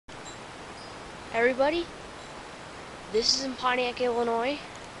Everybody, this is in Pontiac, Illinois.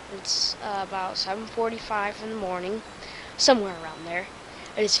 It's about 7:45 in the morning, somewhere around there.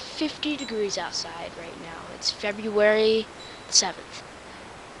 It is 50 degrees outside right now. It's February 7th,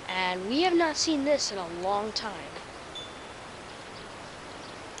 and we have not seen this in a long time.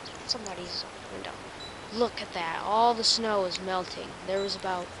 Somebody's window. Look at that. All the snow is melting. There was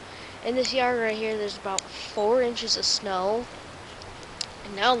about, in this yard right here, there's about 4 inches of snow.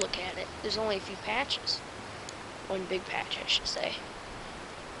 And now look at it. There's only a few patches. One big patch, I should say.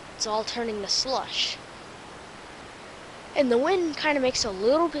 It's all turning to slush. And the wind kind of makes it a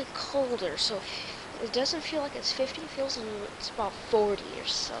little bit colder, so it doesn't feel like it's 50. It feels like it's about 40 or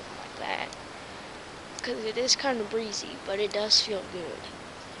something like that. Because it is kind of breezy, but it does feel good.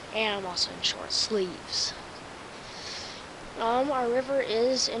 And I'm also in short sleeves. Our river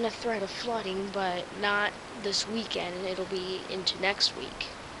is in a threat of flooding, but not this weekend. It'll be into next week.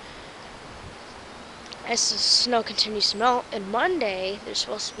 As the snow continues to melt, and Monday there's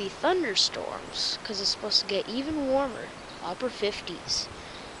supposed to be thunderstorms because it's supposed to get even warmer, upper 50s.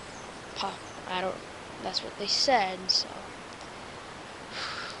 That's what they said. So,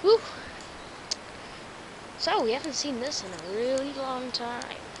 whew. So we haven't seen this in a really long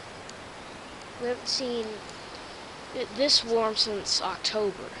time. We haven't seen it this warm since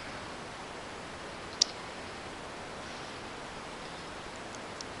October.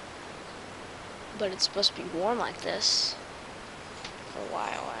 But it's supposed to be warm like this for a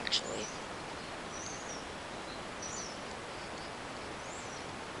while, actually.